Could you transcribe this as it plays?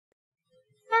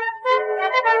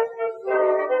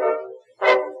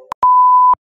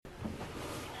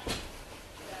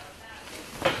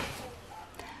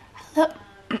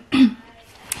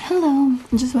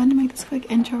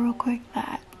real quick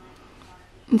that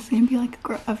it's gonna be like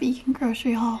a vegan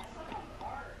grocery haul.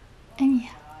 And yeah.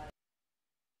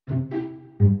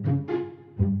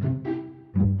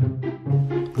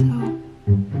 So,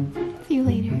 see you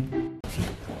later.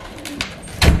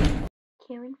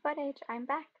 Cueing footage. I'm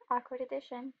back. Awkward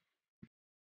edition.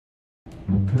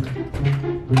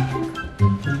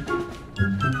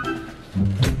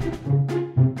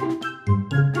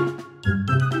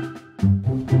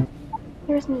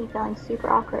 Here's me feeling super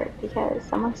awkward because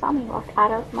someone saw me walk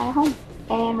out of my home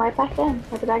and right back in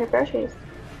with a bag of groceries.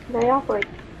 Very awkward.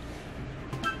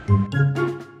 I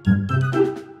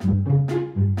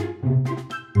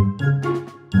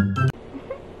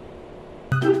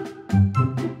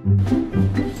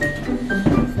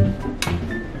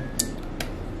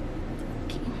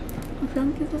feel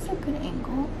like this is a good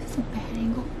angle. This is a bad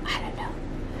angle. I don't know.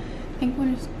 I think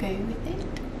we'll just go with it.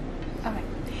 Okay.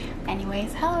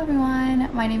 Anyways, hello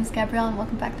everyone. My name is Gabrielle and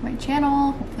welcome back to my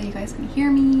channel. Hopefully you guys can hear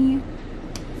me.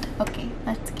 Okay,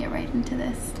 let's get right into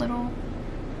this little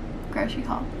grocery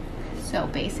haul. So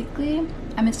basically,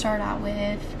 I'm gonna start out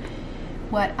with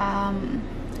what I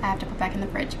have to put back in the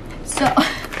fridge. So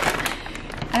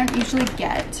I don't usually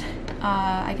get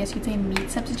I guess you'd say meat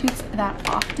substitutes that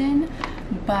often,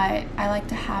 but I like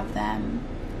to have them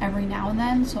every now and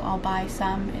then, so I'll buy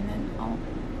some and then I'll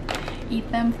eat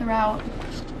them throughout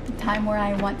the time where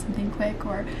I want something quick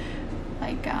or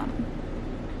like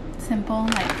simple,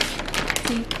 like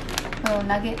see, little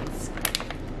nuggets,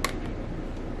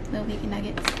 little vegan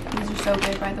nuggets. These are so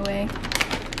good, by the way,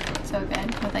 so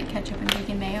good with like ketchup and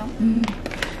vegan mayo.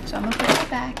 So I'm gonna put that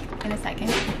back in a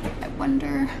second. I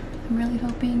wonder, I'm really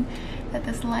hoping that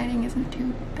this lighting isn't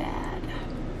too bad.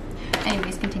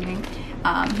 Anyways, continuing.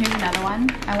 Here's another one.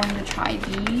 I wanted to try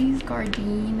these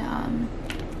Gardein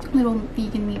little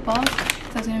vegan meatballs.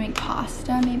 So I was gonna make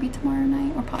pasta maybe tomorrow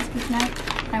night or possibly tonight.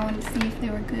 And I wanted to see if they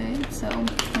were good. So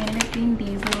I ended up getting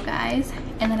these little guys.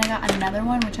 And then I got another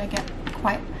one which I get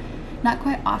not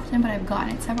quite often, but I've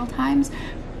gotten it several times.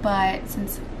 But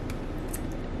since,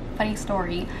 funny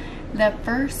story, the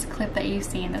first clip that you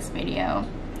see in this video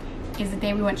is the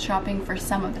day we went shopping for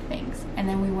some of the things, and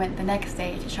then we went the next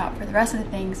day to shop for the rest of the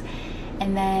things,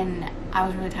 and then I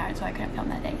was really tired so I couldn't film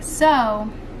that day. So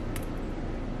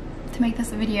to make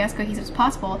this video as cohesive as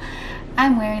possible,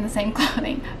 I'm wearing the same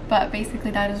clothing, but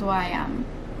basically that is why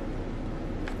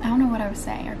I don't know what I was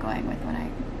saying or going with when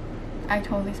I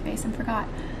totally spaced and forgot.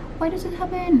 Why does this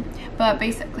happen? But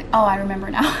basically, oh, I remember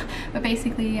now. But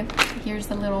basically, here's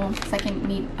the little second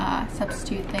meat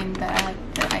substitute thing that I like.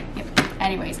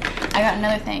 Anyways, I got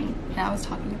another thing, and I was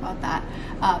talking about that.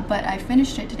 But I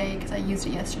finished it today because I used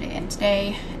it yesterday and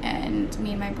today, and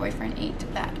me and my boyfriend ate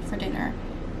that for dinner.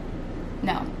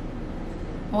 No.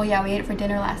 Well, yeah, we ate it for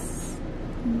dinner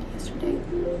yesterday.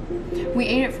 We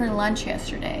ate it for lunch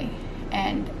yesterday,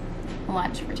 and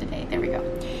lunch for today. There we go.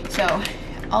 So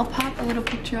I'll pop a little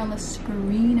picture on the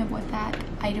screen of what that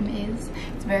item is.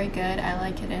 It's very good. I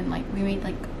like it in, like, we made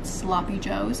like sloppy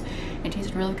joes. It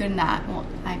tasted really good in that. Well,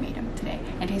 I made them today.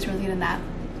 It tastes really good in that.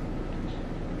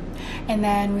 And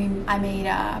then I made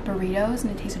burritos,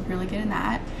 and it tasted really good in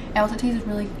that. It also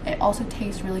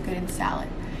tastes really good in salad.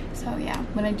 So yeah,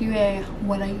 when I do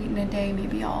what I eat in a day,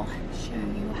 maybe I'll show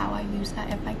you how I use that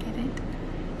if I get it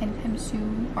anytime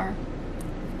soon. Or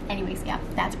anyways, yeah,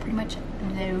 that's pretty much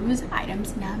those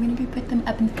items. Now I'm gonna go put them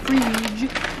up in the fridge.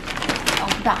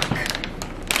 I'll be back.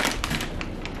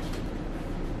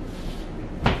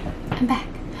 I'm back.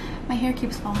 My hair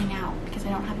keeps falling out because I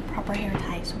don't have a proper hair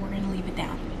tie, so we're gonna leave it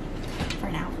down for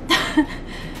now.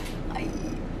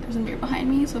 There's a mirror behind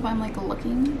me, so if I'm like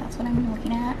looking, that's what I'm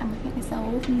looking at. I'm looking at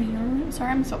myself in the mirror.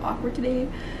 Sorry, I'm so awkward today.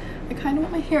 I kind of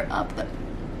want my hair up, but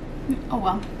oh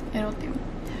well, it'll do.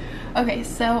 Okay,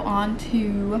 so on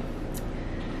to,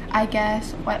 I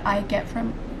guess, what I get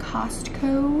from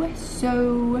Costco.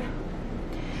 So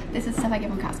this is stuff I get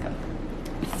from Costco.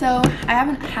 So I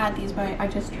haven't had these, but I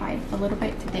just tried a little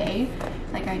bit today.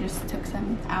 Like, I just took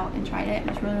some out and tried it, and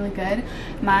it's really, really good.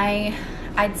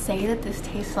 I'd say that this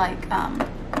tastes like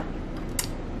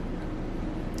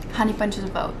honey bunches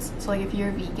of oats. So like if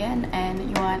you're vegan and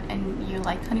you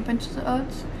like honey bunches of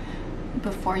oats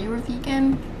before you were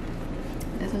vegan,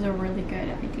 this is a really good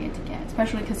idea to get,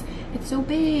 especially because it's so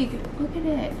big. Look at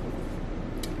it.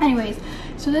 Anyways,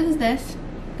 so this is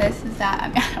that. I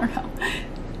mean, I don't know.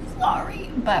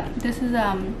 Sorry, but this is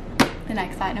the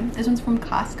next item. This one's from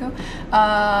Costco.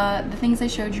 The things I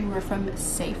showed you were from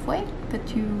Safeway, the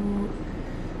two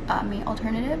meat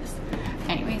alternatives.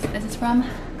 Anyways, this is from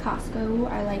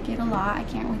Costco. I like it a lot. I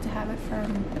can't wait to have it for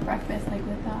breakfast, like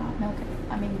with milk,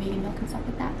 vegan milk and stuff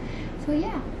like that. So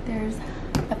yeah, there's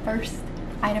the first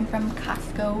item from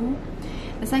Costco.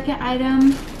 The second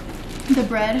item, the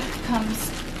bread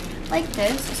comes like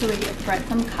this. So we get bread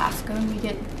from Costco and we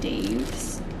get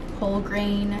Dave's whole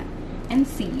grain and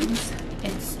seeds.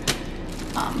 It's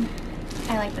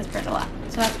I like this bread a lot.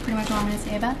 So that's pretty much all I'm gonna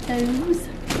say about those.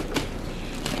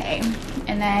 Okay,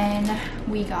 and then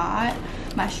we got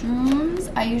mushrooms.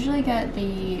 I usually get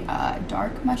the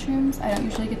dark mushrooms. I don't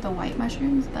usually get the white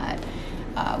mushrooms, but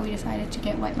we decided to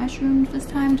get white mushrooms this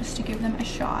time just to give them a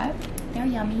shot. They're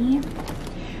yummy.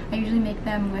 I usually make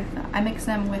them with, I mix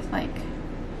them with like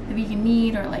the vegan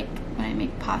meat, or like when I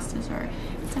make pastas or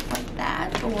stuff like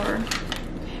that, or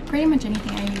pretty much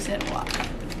anything. I use it a lot.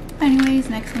 Anyways,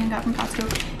 next thing I got from Costco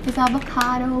is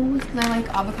avocados, because I like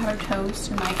avocado toast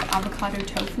and like avocado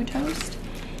tofu toast.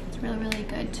 It's really, really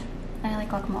good. And I like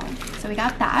guacamole. So we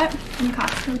got that from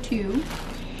Costco too.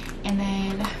 And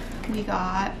then we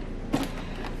got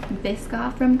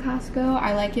Biscoff from Costco.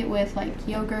 I like it with like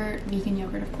yogurt, vegan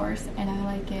yogurt of course, and I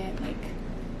like it like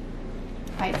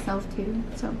by itself too.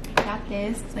 So I got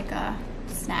this, it's like a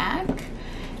snack.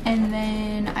 And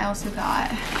then I also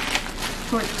got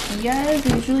tortillas.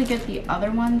 I usually get the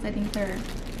other ones. I think they're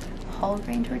whole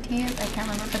grain tortillas. I can't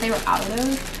remember, but they were out of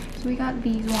those. So we got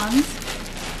these ones.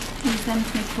 Use them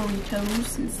to make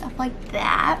burritos and stuff like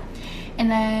that.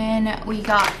 And then we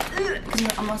got, we were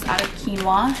almost out of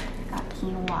quinoa. Got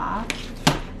quinoa.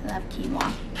 I love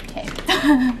quinoa. Okay.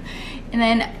 And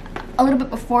then a little bit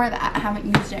before that, I haven't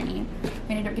used any.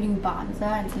 I ended up getting Banza,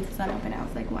 and since it's unopened, I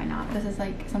was like, why not? This is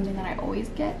like something that I always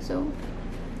get, so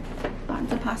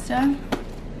Banza pasta.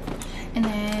 And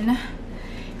then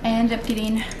I ended up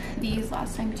getting these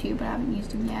last time too, but I haven't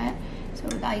used them yet. So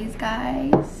these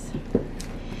guys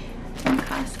from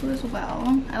Costco as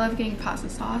well. I love getting pasta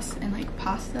sauce and like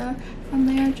pasta from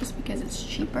there just because it's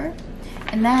cheaper.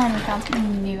 And then we found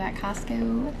something new at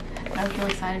Costco that I was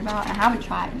really excited about. I haven't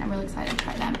tried, and I'm really excited to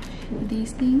try them.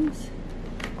 These things,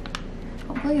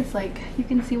 hopefully it's like you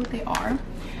can see what they are,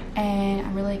 and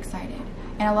I'm really excited.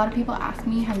 And a lot of people ask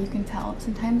me how you can tell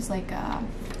sometimes, like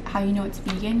how you know it's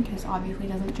vegan, because obviously it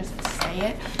doesn't just say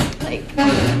it. Like,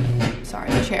 sorry,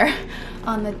 the chair.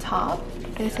 On the top,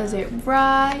 it says it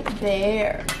right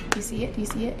there. Do you see it? Do you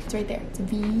see it? It's right there. It's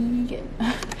vegan.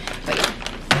 But yeah,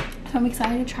 so I'm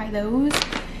excited to try those.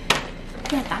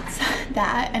 Yeah, that's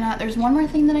that. And there's one more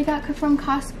thing that I got from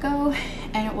Costco,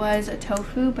 and it was a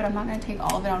tofu, but I'm not going to take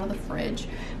all of it out of the fridge.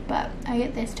 But I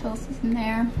get this tofu from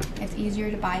there. It's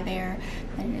easier to buy there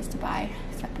than it is to buy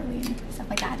separately and stuff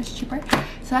like that. It's cheaper.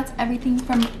 So that's everything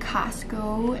from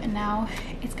Costco, and now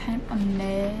it's kind of a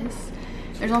mess.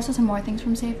 There's also some more things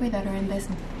from Safeway that are in this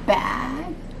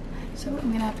bag, so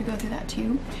I'm gonna have to go through that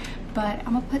too. But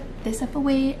I'm gonna put this up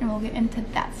away and we'll get into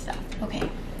that stuff. Okay,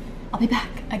 I'll be back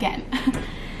again.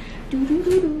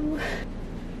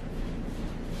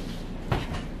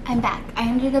 I'm back. I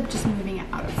ended up just moving it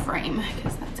out of frame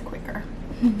because that's quicker.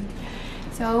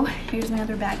 So here's my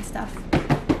other bag of stuff.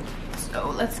 So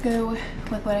let's go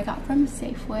with what I got from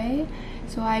Safeway.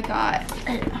 So I got,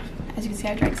 as you can see,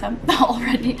 I drank some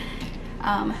already.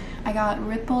 I got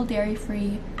Ripple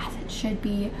dairy-free, as it should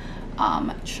be,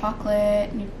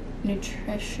 chocolate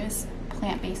nutritious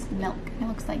plant-based milk. It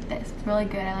looks like this. It's really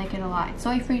good. I like it a lot. It's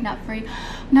soy-free, nut-free,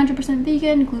 100%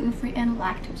 vegan, gluten-free, and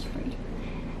lactose-free.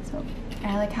 So,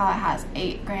 and I like how it has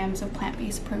 8 grams of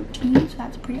plant-based protein, so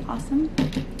that's pretty awesome.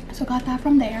 So got that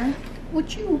from there.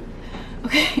 What you?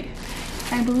 Okay,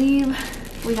 I believe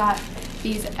we got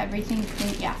these everything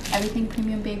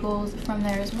premium bagels from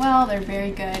there as well. They're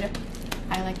very good.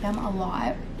 I like them a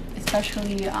lot,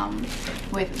 especially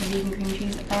with the vegan cream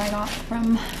cheese that I got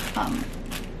from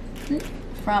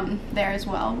there as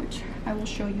well, which I will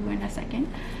show you in a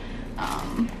second,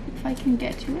 if I can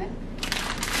get to it.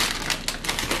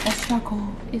 The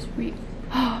struggle is real.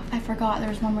 Oh, I forgot there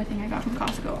was one more thing I got from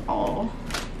Costco.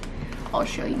 I'll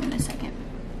show you in a second.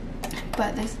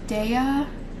 But this Daya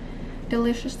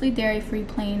deliciously dairy-free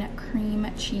plain cream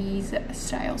cheese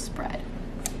style spread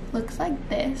looks like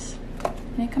this,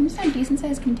 and it comes in a decent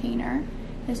sized container.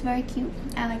 It's very cute.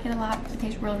 I like it a lot. It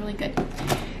tastes really, really good.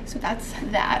 So that's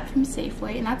that from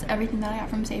Safeway, and that's everything that I got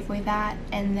from Safeway. That,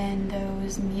 and then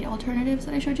those meat alternatives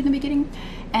that I showed you in the beginning.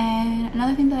 And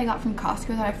another thing that I got from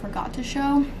Costco that I forgot to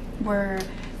show were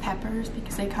peppers,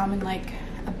 because they come in like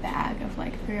a bag of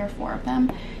like 3 or 4 of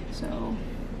them. So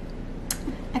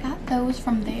I got those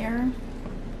from there.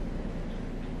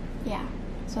 Yeah,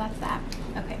 so that's that.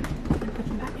 Okay, I'm gonna put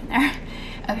them back in there.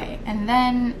 Okay, and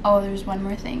then, oh, there's one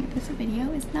more thing. This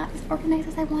video is not as organized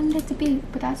as I wanted it to be,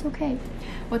 but that's okay.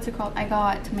 What's it called? I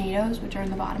got tomatoes, which are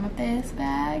in the bottom of this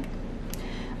bag.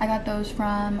 I got those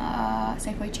from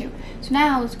Safeway too. So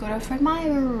now let's go to Fred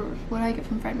Meyer's. What did I get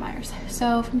from Fred Meyer's?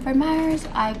 So from Fred Meyer's,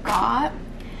 I got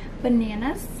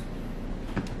bananas.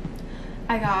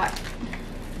 I got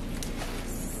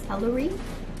celery.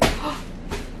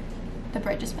 The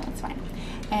bread just fell, it's fine.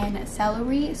 And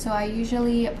celery. So I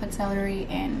usually put celery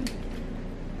in,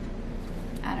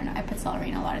 I don't know, I put celery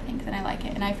in a lot of things and I like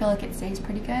it. And I feel like it stays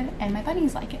pretty good. And my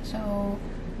bunnies like it. So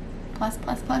plus,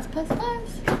 plus, plus, plus,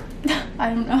 plus. I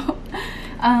don't know.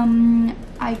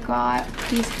 I got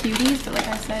these cuties, but like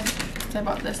I said, I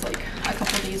bought this like a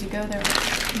couple days ago.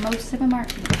 Most of them are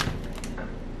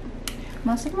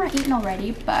eaten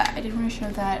already, but I did want to show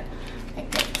that I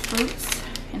get fruits,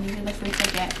 and these are the fruits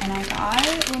I get. And I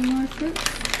got one more fruit,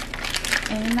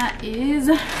 and that is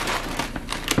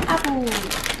apples.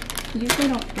 Usually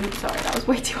don't. Oops, sorry, that was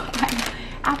way too high.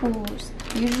 Apples.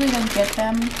 Usually don't get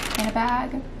them in a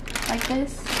bag like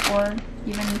this, or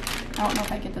even, I don't know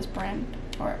if I get this brand,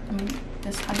 or I mean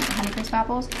this Honeycrisp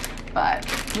apples, but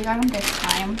we got them this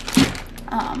time.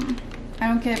 I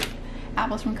don't get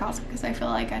apples from Costco because I feel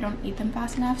like I don't eat them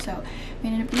fast enough, so we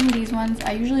ended up getting these ones.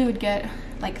 I usually would get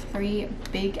like 3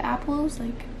 big apples,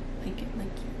 like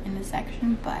in this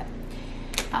section, but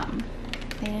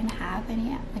they didn't have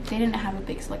any, like they didn't have a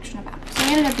big selection of apples, so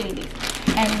I ended up getting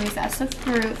these. Anyways, that's the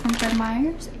fruit from Fred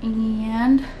Meyer's,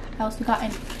 and I also got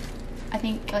I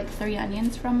think like 3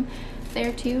 onions from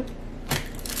there too.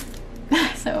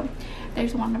 So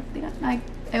there's one of the, I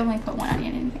only put 1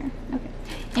 onion in here. Okay,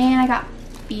 and I got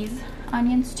these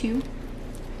onions too.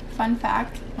 Fun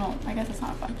fact, well, I guess it's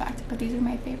not a fun fact, but these are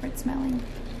my favorite smelling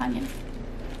onions.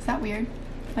 Is that weird?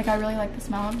 Like I really like the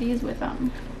smell of these with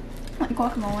like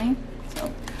guacamole.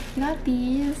 So we got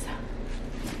these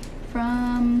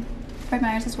from Fred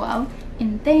Meyer's as well.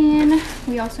 And then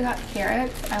we also got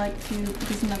carrots. I like to put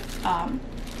these in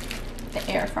the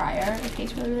air fryer. It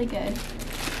tastes really, really good.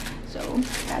 So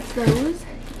that's those.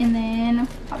 And then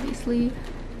obviously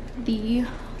the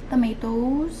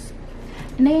tomatoes.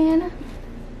 And then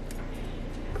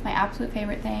my absolute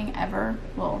favorite thing ever,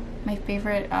 well, my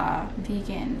favorite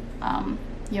vegan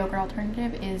yogurt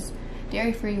alternative is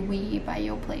dairy-free Oui by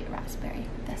Yoplait Raspberry.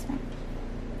 This one.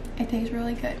 It tastes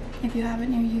really good. If you have it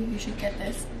near you, you should get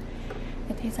this.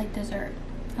 It tastes like dessert,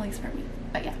 at least for me.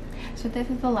 But yeah, so this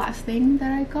is the last thing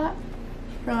that I got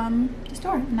from the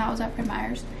store, and that was at Fred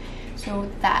Meyer's.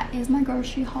 So that is my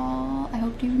grocery haul. I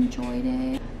hope you enjoyed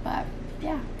it. But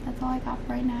yeah, that's all I got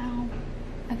for right now.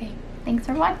 Okay, thanks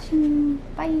for watching.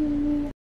 Bye.